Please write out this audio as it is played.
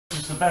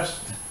the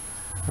best.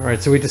 All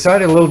right, so we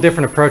decided a little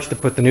different approach to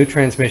put the new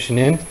transmission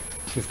in.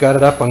 We've got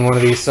it up on one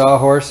of these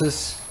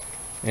sawhorses,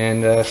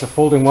 and it's a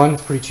folding one.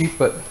 It's pretty cheap,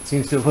 but it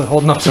seems to be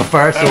holding up so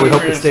far, so we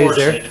hope it stays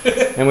there.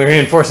 And we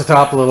reinforce the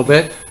top a little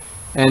bit.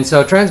 And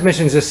so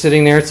transmission's just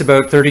sitting there. It's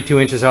about 32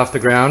 inches off the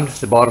ground,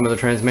 the bottom of the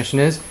transmission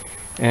is.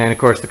 And of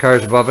course the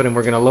car's above it, and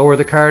we're going to lower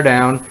the car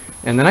down.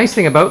 And the nice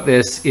thing about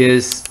this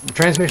is the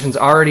transmission's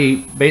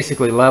already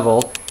basically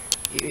level.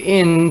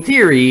 In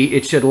theory,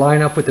 it should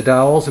line up with the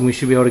dowels, and we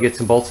should be able to get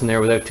some bolts in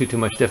there without too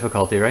much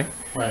difficulty, right?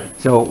 Right.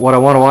 So what I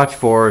want to watch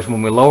for is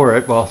when we lower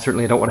it, well,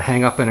 certainly I don't want to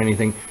hang up on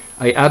anything.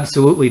 I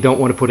absolutely don't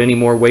want to put any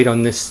more weight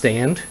on this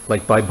stand,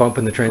 like by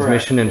bumping the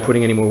transmission and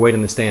putting any more weight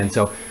on the stand.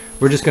 So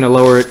we're just going to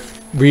lower it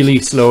really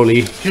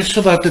slowly. Just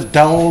so that the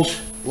dowels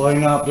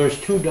line up. There's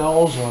 2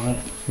 dowels on it.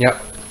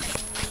 Yep.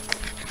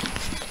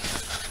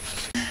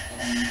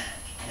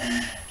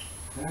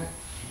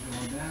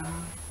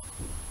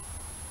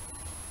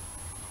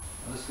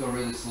 Let's go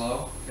really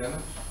slow, Kevin.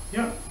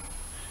 Yep.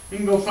 You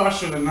can go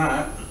faster than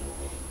that.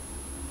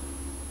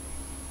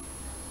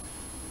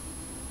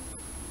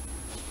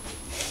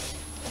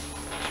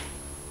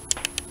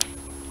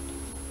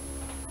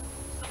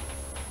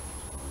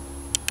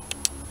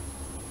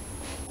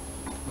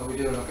 Are we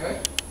doing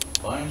okay?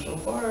 Fine so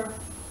far.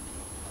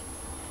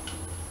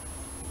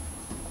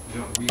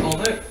 You don't really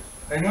Hold it.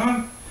 Hang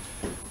on.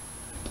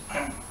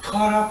 I'm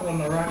caught up on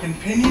the rack and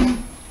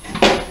pinion.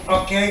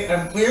 Okay,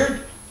 I'm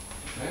cleared.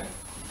 Okay.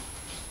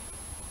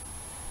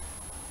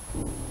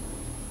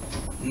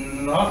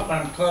 Nope,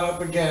 I'm caught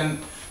up again.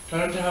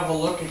 Time to have a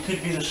look. It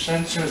could be the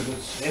sensor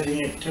that's hitting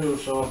it too,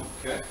 so.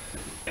 Okay.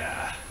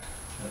 Yeah.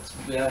 That's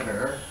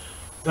better.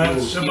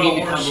 That's Ooh, about you need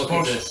to where come it's look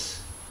at supposed to.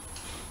 this.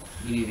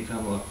 You need to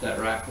come look. That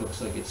rack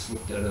looks like it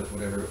slipped out of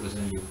whatever it was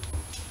in you.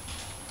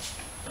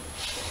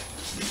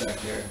 It's back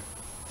there.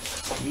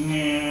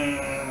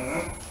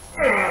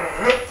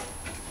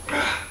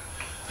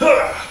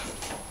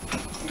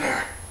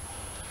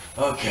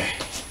 Okay.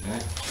 Okay.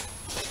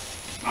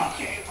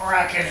 Okay,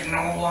 rack is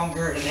no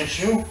longer an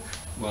issue.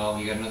 Well,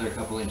 you got another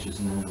couple inches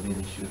and then it'll be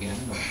an issue again.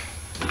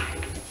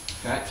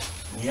 Okay.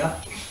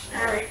 Yep.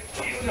 Alright,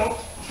 here we go.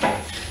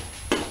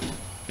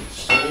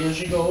 Steady as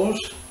she goes.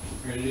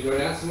 Ready to go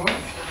down some more?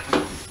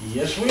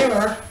 Yes, we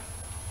are.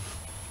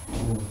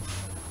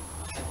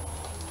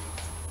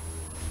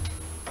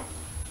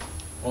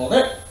 Hold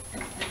it.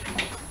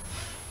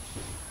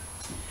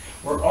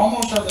 We're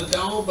almost at the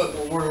dowel, but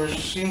where it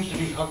seems to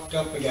be hooked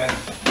up again.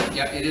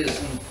 Yeah, it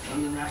is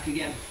on the rack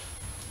again.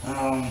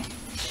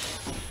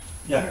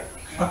 Yeah,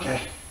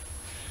 okay.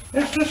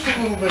 It's just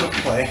a little bit of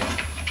play.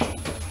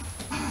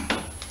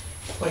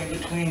 Play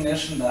between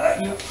this and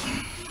that. Yep.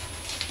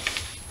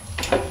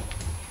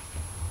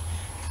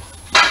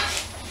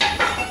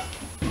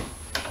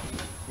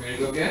 Ready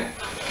to go again?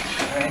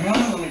 Hang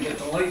on, let me get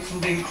the light from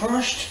being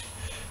crushed.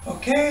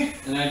 Okay.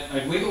 And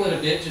I'd wiggle it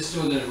a bit just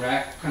so the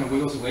rack kind of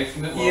wiggles away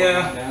from it while Yeah.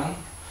 we're going down.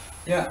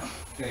 Yeah.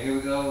 Okay, here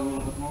we go, a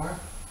little bit more.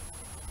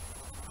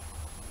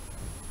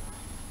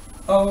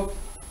 Oh,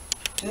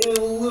 a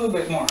little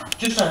bit more.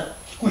 Just a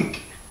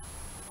squeak.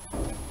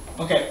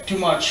 Okay, too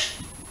much.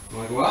 You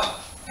want to go up?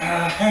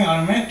 Hang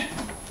on a minute.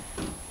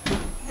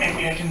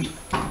 Maybe I can.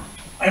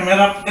 I met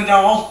up the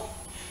dowel.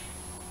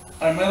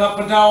 I met up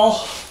a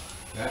dowel.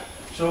 Okay.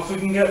 So if we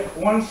can get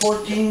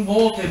 114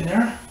 volt in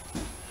there,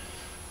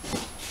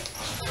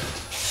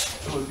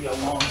 it would be a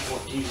long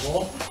 14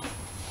 volt.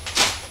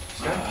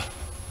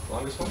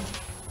 Longest one?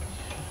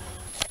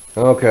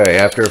 Okay,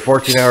 after a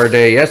 14-hour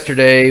day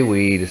yesterday,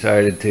 we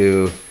decided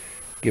to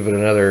give it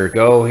another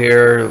go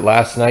here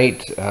last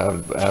night.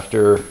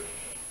 After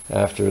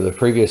the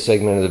previous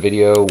segment of the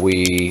video,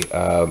 we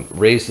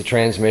raised the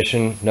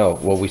transmission. No,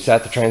 well, we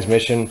sat the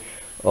transmission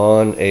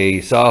on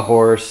a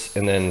sawhorse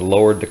and then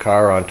lowered the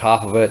car on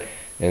top of it,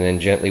 and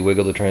then gently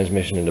wiggled the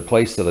transmission into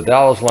place so the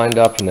dowels lined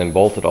up, and then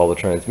bolted all the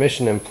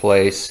transmission in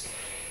place.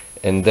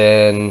 And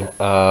then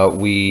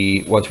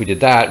once we did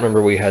that,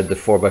 remember we had the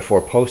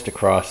 4x4 post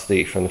across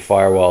from the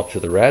firewall to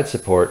the rad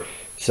support,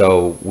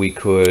 so we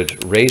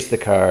could raise the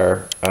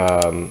car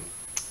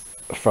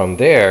from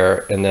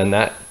there, and then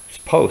that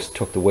post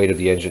took the weight of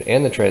the engine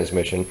and the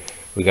transmission.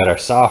 We got our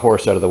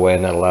sawhorse out of the way,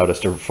 and that allowed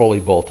us to fully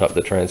bolt up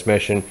the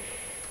transmission.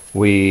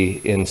 We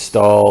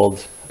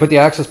put the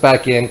axles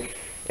back in,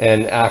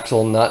 and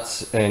axle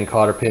nuts and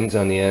cotter pins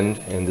on the end,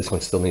 and this one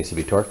still needs to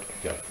be torqued.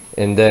 Yeah.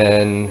 And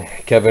then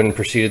Kevin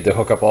proceeded to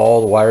hook up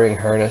all the wiring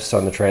harness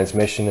on the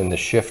transmission and the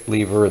shift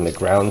lever and the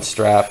ground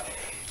strap.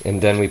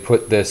 And then we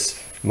put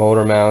this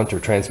motor mount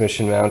or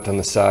transmission mount on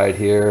the side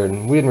here,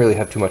 and we didn't really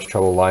have too much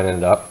trouble lining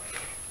it up.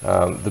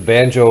 The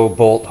banjo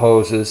bolt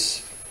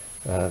hoses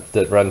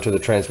that run to the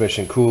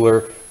transmission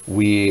cooler,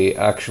 we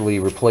actually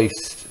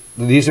replaced.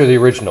 These are the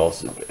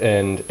originals,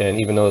 and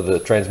even though the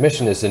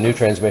transmission is the new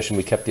transmission,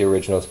 we kept the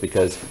originals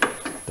because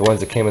the ones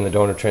that came in the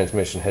donor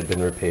transmission had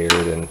been repaired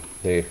and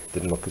they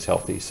didn't look as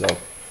healthy, so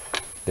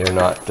they're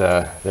not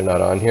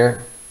on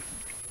here.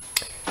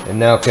 And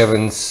now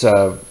Kevin's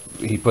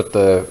he put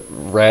the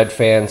rad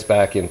fans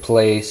back in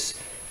place.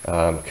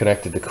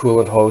 connected the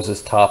coolant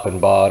hoses top and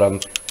bottom,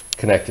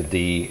 connected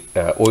the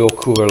oil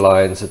cooler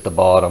lines at the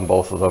bottom,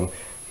 both of them.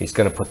 He's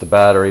going to put the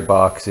battery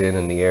box in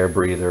and the air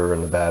breather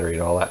and the battery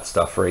and all that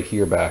stuff right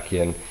here back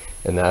in,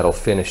 and that'll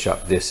finish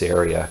up this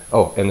area.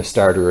 Oh, and the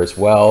starter as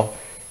well.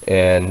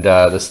 And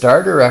the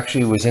starter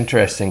actually was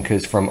interesting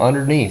because from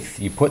underneath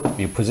you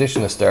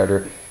position the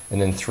starter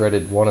and then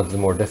threaded one of the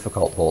more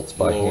difficult bolts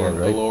by hand,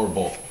 right? The lower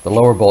bolt. The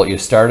lower bolt, you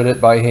started it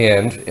by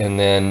hand and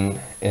then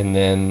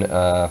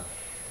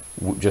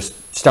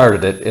just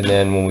started it, and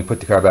then when we put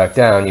the car back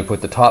down, you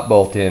put the top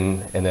bolt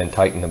in and then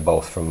tighten them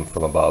both from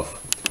above.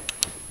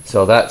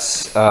 So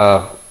that's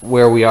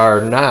where we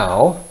are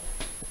now.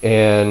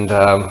 And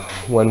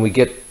when we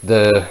get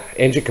the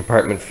engine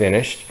compartment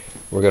finished,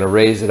 we're going to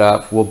raise it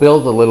up. We'll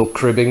build a little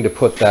cribbing to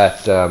put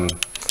that lower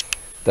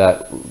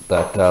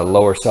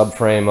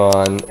subframe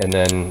on, and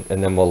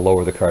then we'll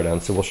lower the car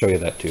down. So we'll show you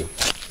that too.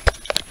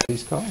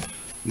 Please call.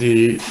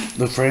 The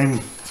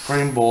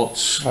frame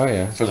bolts. Oh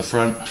yeah. For the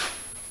front.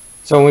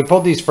 So when we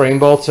pulled these frame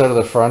bolts out of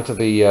the front of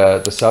the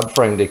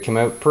subframe, they came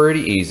out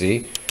pretty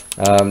easy.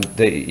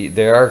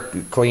 They are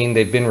clean.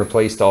 They've been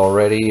replaced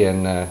already,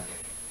 and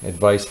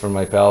advice from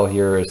my pal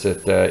here is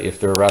that if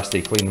they're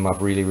rusty, clean them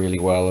up really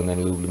well and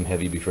then lube them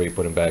heavy before you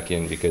put them back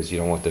in, because you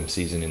don't want them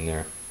seizing in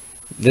there.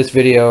 This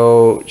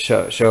video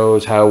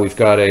shows how we've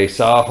got a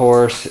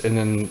sawhorse and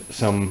then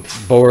some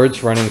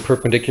boards running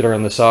perpendicular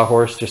on the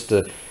sawhorse just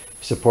to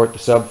support the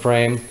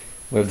subframe.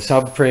 We have the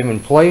subframe in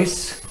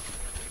place.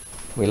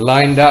 We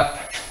lined up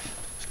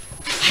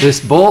this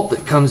bolt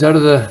that comes out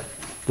of the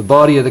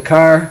body of the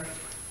car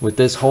with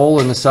this hole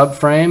in the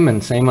subframe,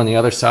 and same on the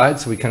other side.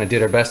 So we kind of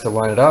did our best to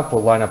line it up.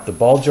 We'll line up the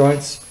ball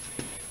joints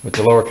with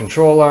the lower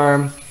control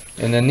arm,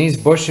 and then these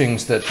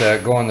bushings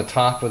that go on the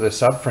top of the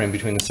subframe,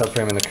 between the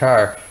subframe and the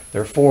car,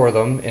 there are 4 of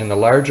them, and the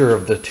larger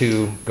of the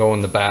 2 go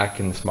in the back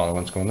and the smaller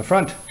ones go in the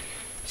front.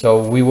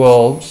 So we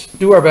will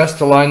do our best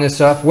to line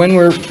this up. When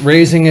we're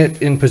raising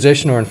it in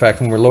position, or in fact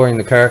when we're lowering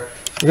the car,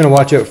 we're going to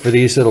watch out for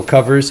these little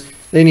covers.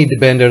 They need to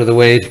bend out of the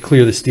way to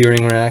clear the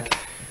steering rack.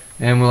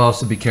 And we'll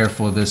also be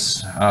careful of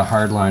this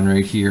hard line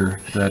right here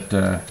that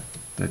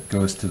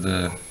goes to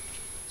the,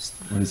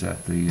 what is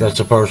that? That's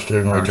the power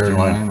steering return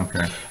line.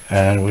 Okay.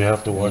 And we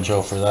have to watch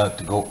out for that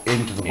to go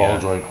into the ball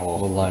joint hole.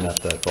 We'll line up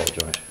that ball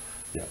joint.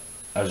 Yeah,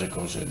 as it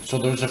goes in. So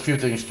there's a few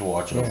things to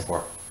watch out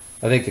for.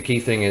 I think the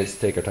key thing is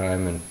take our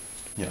time and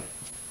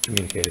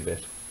communicate a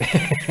bit.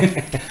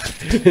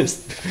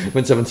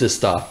 When someone says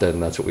stop, then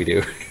that's what we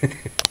do.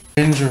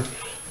 Things are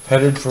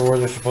headed for where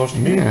they're supposed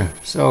to be. Yeah.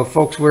 So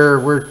folks,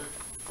 we're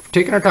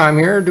taking our time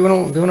here, doing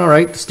all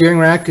right. The steering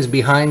rack is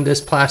behind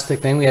this plastic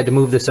thing. We had to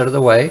move this out of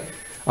the way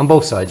on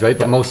both sides, right?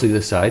 But mostly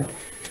this side.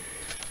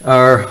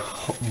 Our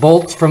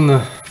bolts from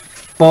the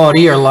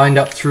body are lined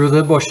up through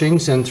the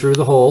bushings and through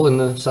the hole in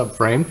the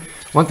subframe.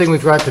 One thing we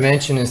forgot to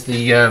mention is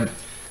the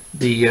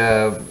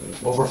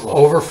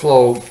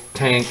overflow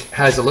tank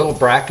has a little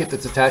bracket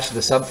that's attached to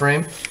the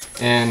subframe,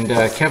 and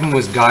Kevin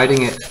was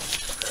guiding it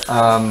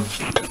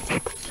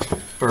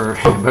for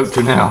about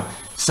to now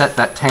set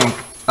that tank.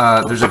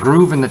 There's a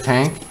groove in the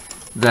tank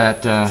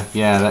that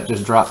that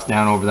just drops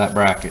down over that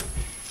bracket.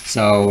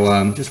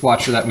 So just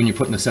watch for that when you're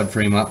putting the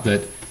subframe up,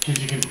 that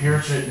because you can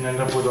pierce it and end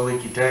up with a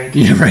leaky tank.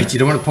 Yeah, right. You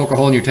don't want to poke a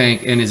hole in your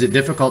tank. And is it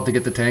difficult to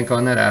get the tank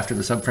on that after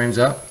the subframe's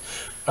up?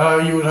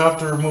 You would have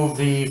to remove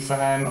the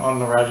fan on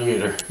the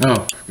radiator.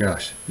 Oh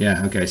gosh,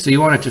 yeah, okay. So you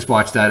want to just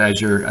watch that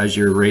as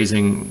you're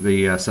raising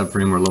the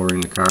subframe or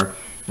lowering the car.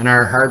 And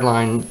our hard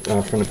line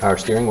from the power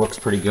steering looks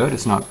pretty good.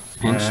 It's not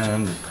pinched.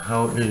 And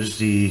how is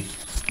the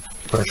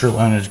pressure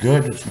line? Is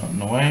good. It's not in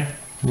the way.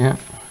 Yeah.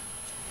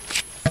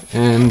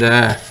 And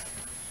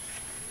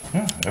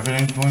yeah,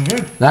 everything's going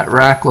good. that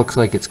rack looks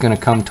like it's going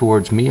to come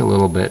towards me a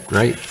little bit,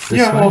 right? This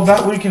Yeah, way? well,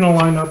 that we can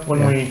align up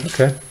when we.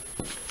 Okay.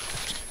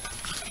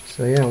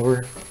 So yeah,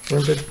 we're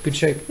in good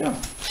shape. Yeah.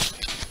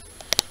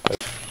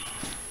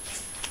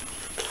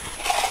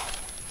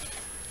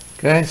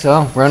 Okay,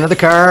 so we're under the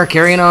car,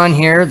 carrying on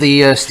here.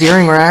 The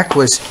steering rack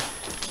was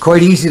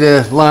quite easy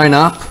to line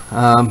up.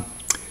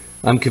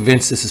 I'm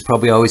convinced this is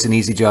probably always an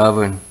easy job,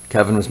 and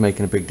Kevin was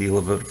making a big deal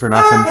of it for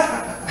nothing.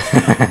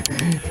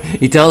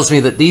 He tells me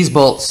that these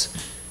bolts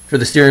for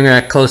the steering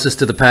rack closest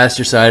to the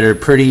passenger side are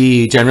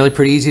generally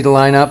pretty easy to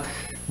line up,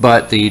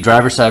 but the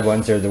driver's side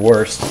ones are the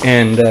worst.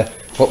 And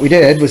what we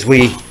did was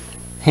we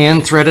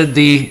hand threaded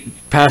the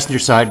passenger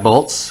side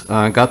bolts,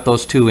 got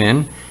those 2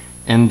 in,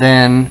 and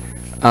then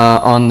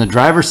on the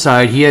driver's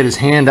side he had his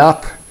hand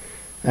up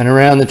and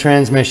around the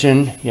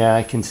transmission. Yeah,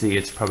 I can see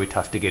it's probably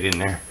tough to get in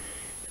there.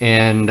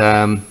 And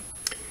I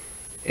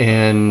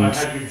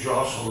had you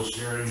jostle the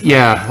steering.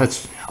 yeah,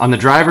 that's on the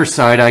driver's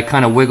side. I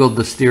kind of wiggled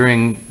the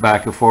steering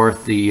back and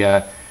forth,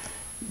 the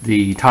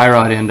tie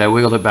rod end. I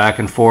wiggled it back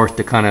and forth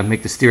to kind of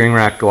make the steering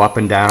rack go up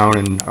and down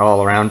and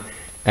all around,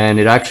 and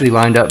it actually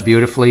lined up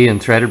beautifully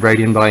and threaded right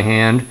in by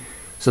hand.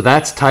 So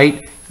that's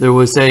tight. There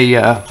was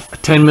a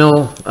 10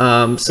 mil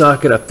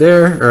socket up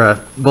there, or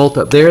a bolt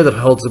up there that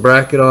holds the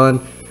bracket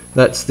on.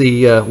 That's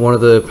the one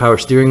of the power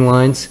steering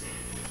lines,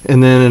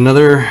 and then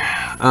another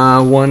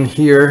one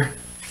here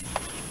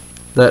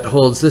that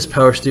holds this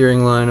power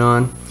steering line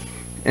on.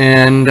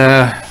 And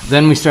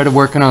then we started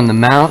working on the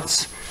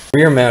mounts.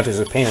 Rear mount is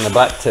a pain in the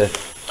butt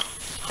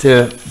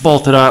to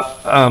bolt it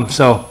up.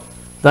 So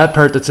that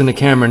part that's in the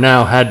camera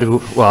now had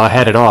to, well, I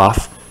had it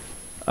off.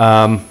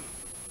 And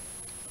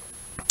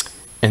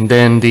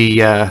then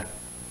the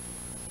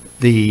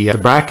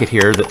bracket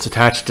here that's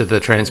attached to the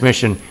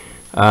transmission,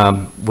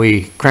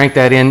 we crank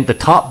that in. The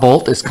top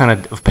bolt is kind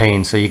of a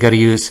pain, so you got to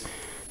use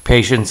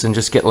patience and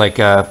just get like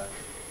a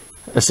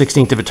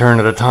 1/16 of a turn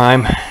at a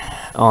time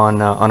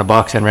on a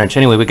box end wrench.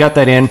 Anyway, we got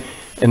that in,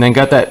 and then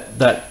got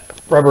that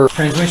rubber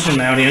transmission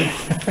mount in.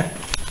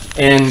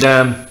 And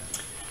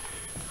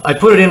I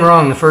put it in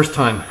wrong the first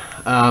time.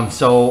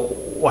 So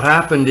what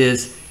happened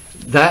is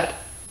that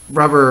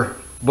rubber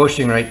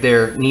bushing right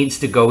there needs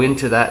to go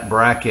into that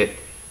bracket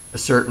a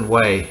certain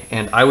way,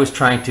 and I was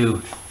trying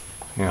to,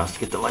 here, I'll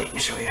get the light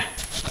and show you.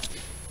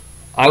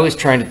 I was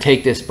trying to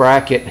take this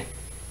bracket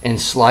and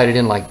slide it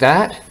in like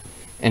that,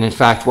 and in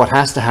fact what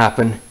has to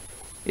happen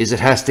is it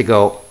has to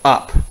go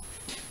up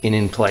and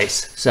in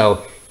place.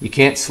 So you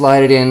can't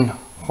slide it in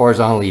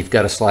horizontally, you've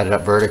got to slide it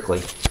up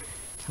vertically.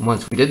 And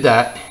once we did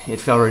that, it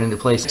fell right into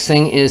place. Next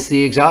thing is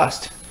the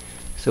exhaust.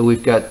 So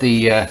we've got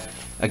the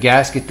a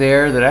gasket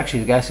there that actually,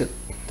 the gasket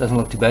doesn't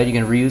look too bad. You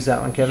gonna reuse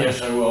that one, Kevin?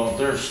 Yes, I will.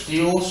 They're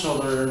steel, so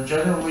they're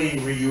generally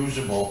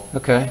reusable.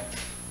 Okay.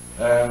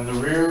 And the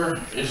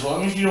rear, as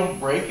long as you don't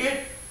break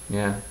it,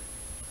 yeah,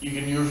 you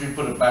can usually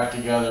put it back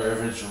together.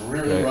 If it's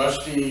really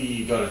rusty,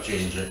 you gotta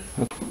change it.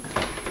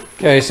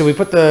 Okay, so we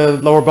put the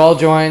lower ball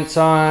joints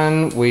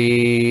on.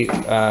 We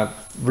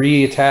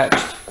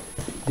reattached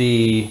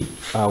the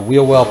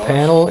wheel well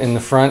panel in the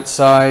front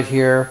side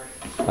here.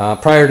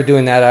 Prior to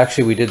doing that,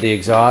 actually, we did the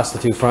exhaust, the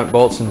 2 front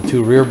bolts and the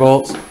 2 rear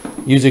bolts,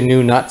 using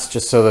new nuts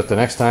just so that the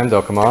next time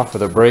they'll come off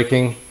with a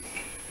braking.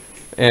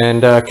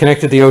 And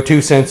connected the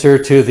O2 sensor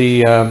to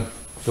the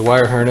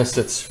wire harness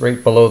that's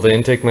right below the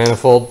intake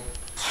manifold.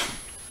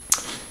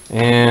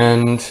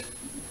 And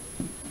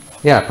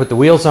yeah, put the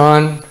wheels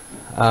on.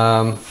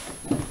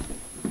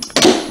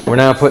 We're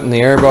now putting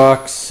the air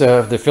box,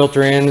 the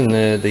filter in,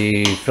 and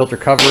the filter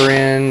cover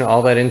in,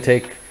 all that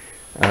intake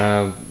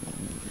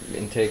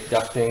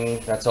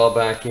ducting, that's all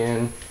back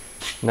in.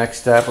 Next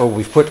step, oh,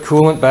 we've put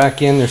coolant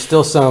back in. There's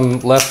still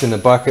some left in the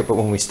bucket, but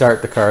when we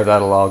start the car,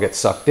 that'll all get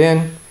sucked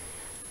in.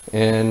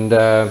 And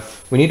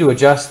we need to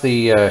adjust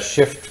the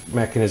shift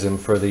mechanism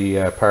for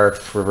the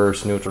park,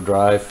 reverse, neutral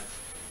drive.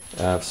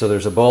 So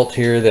there's a bolt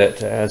here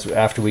that,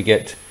 after we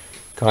get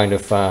kind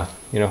of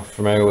you know,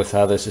 familiar with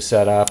how this is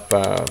set up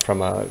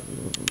from a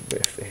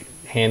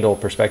handle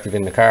perspective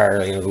in the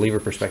car, you know, the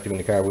lever perspective in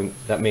the car,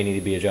 that may need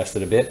to be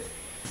adjusted a bit.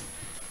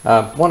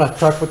 Want to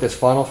talk with this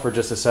funnel for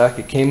just a sec.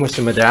 It came with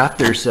some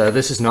adapters.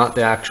 This is not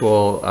the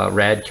actual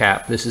rad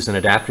cap. This is an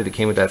adapter that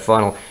came with that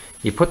funnel.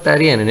 You put that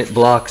in and it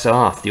blocks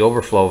off the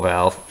overflow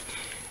valve.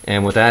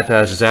 And what that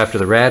does is, after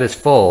the rad is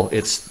full,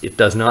 it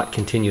does not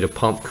continue to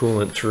pump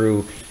coolant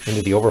through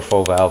into the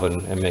overflow valve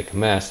and make a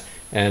mess.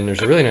 And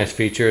there's a really nice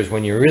feature is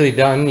when you're really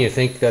done, you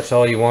think that's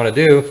all you want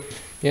to do,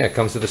 yeah, it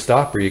comes with a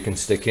stopper you can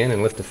stick in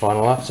and lift the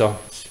funnel up. So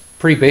it's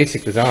pretty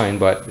basic design,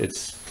 but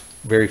it's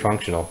very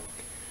functional.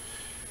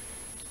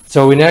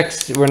 So we're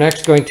next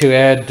going to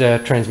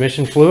add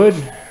transmission fluid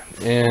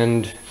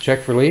and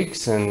check for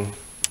leaks, and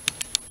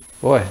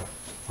boy,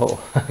 oh,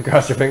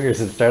 cross your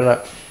fingers and start it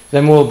up.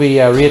 Then we'll be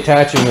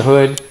reattaching the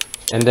hood,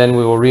 and then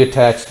we will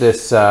reattach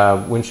this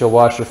windshield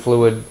washer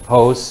fluid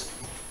hose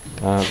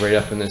right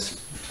up in this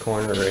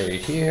corner right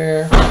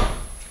here,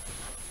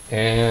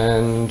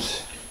 and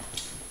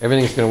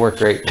everything's going to work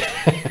great.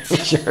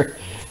 Sure.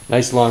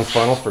 Nice long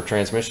funnel for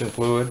transmission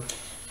fluid.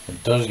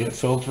 It does get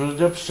filled through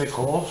the dipstick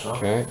hole. So.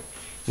 Okay.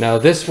 Now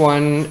this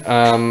one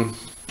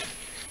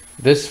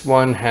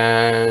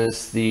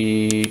has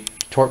the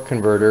torque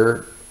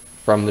converter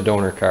from the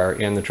donor car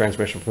and the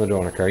transmission from the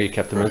donor car. You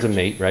kept them as a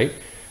mate, right?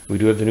 We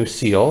do have the new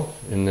seal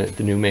and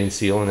the new main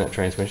seal in that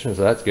transmission,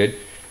 so that's good.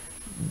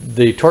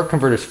 The torque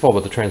converter is full,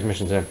 but the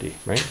transmission's empty,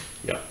 right?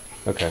 Yeah.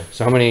 Okay.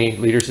 So how many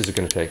liters is it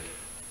going to take?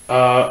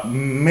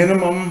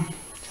 Minimum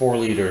 4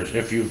 liters.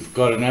 If you've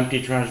got an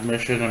empty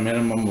transmission, a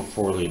minimum of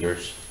 4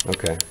 liters.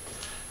 Okay.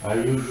 I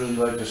usually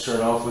like to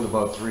start off with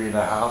about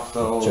 3.5,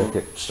 though. Check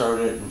it. Start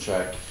it and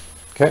check.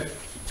 Okay.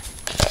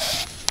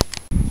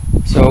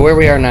 So where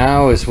we are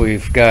now is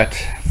we've got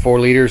 4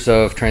 liters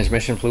of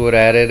transmission fluid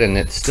added, and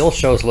it still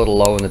shows a little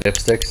low in the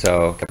dipstick,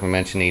 so Kevin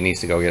mentioned he needs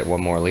to go get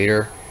 1 more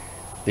liter.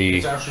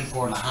 It's actually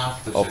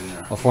 4.5 that's in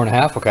there. Oh,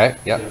 4.5? Okay.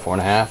 Yep, yeah.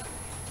 4.5.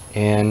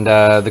 And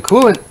the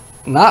coolant,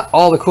 not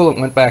all the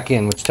coolant went back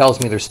in, which tells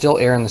me there's still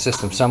air in the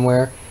system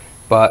somewhere,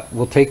 but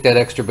we'll take that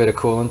extra bit of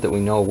coolant that we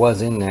know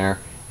was in there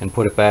and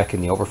put it back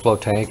in the overflow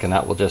tank, and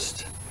that will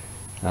just,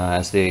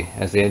 as the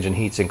engine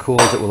heats and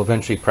cools, it will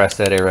eventually press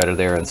that air out of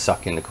there and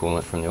suck in the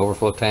coolant from the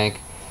overflow tank.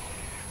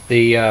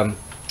 The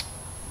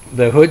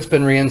hood's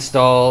been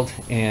reinstalled,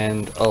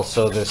 and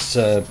also this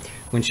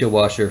windshield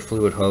washer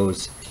fluid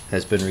hose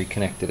has been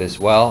reconnected as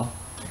well.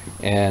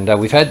 And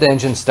we've had the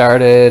engine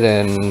started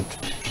and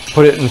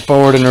put it in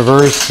forward and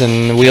reverse,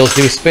 and the wheels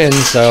do spin,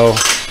 so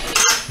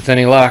with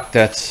any luck,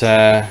 that's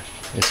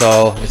it's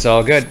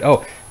all good.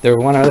 Oh, there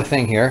one other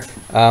thing here.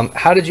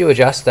 How did you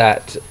adjust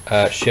that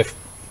shift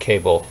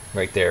cable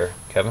right there,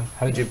 Kevin?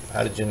 How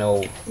did you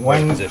know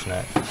where to position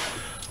it?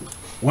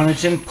 When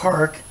it's in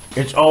park,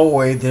 it's all the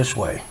way this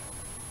way.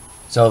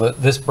 So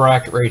this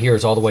bracket right here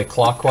is all the way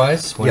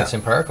clockwise when it's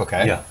in park.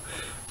 Okay. Yeah.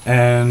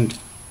 And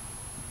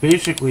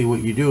basically,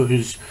 what you do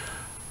is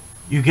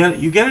you get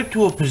it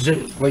to a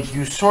position, like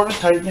you sort of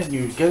tighten it.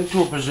 You get it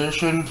to a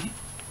position,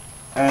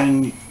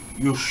 and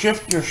you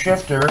shift your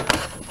shifter,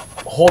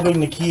 holding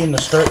the key in the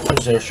start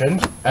position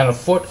and a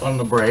foot on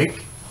the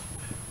brake,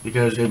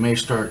 because it may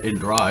start in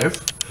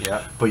drive.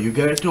 Yeah. But you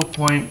get it to a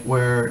point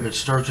where it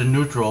starts in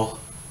neutral,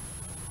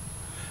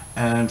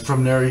 and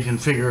from there you can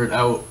figure it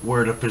out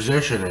where to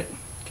position it.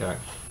 Okay.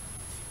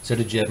 So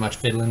did you have much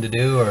fiddling to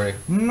do, or?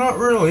 Not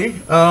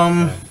really.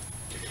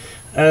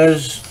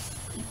 As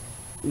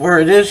where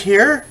it is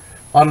here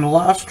on the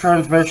last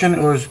transmission,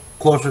 it was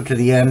closer to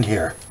the end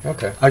here.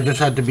 Okay. I just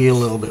had to be a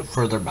little bit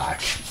further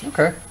back.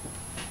 Okay.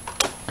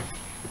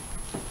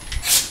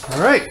 All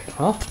right.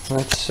 Well,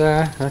 that's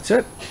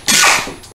it.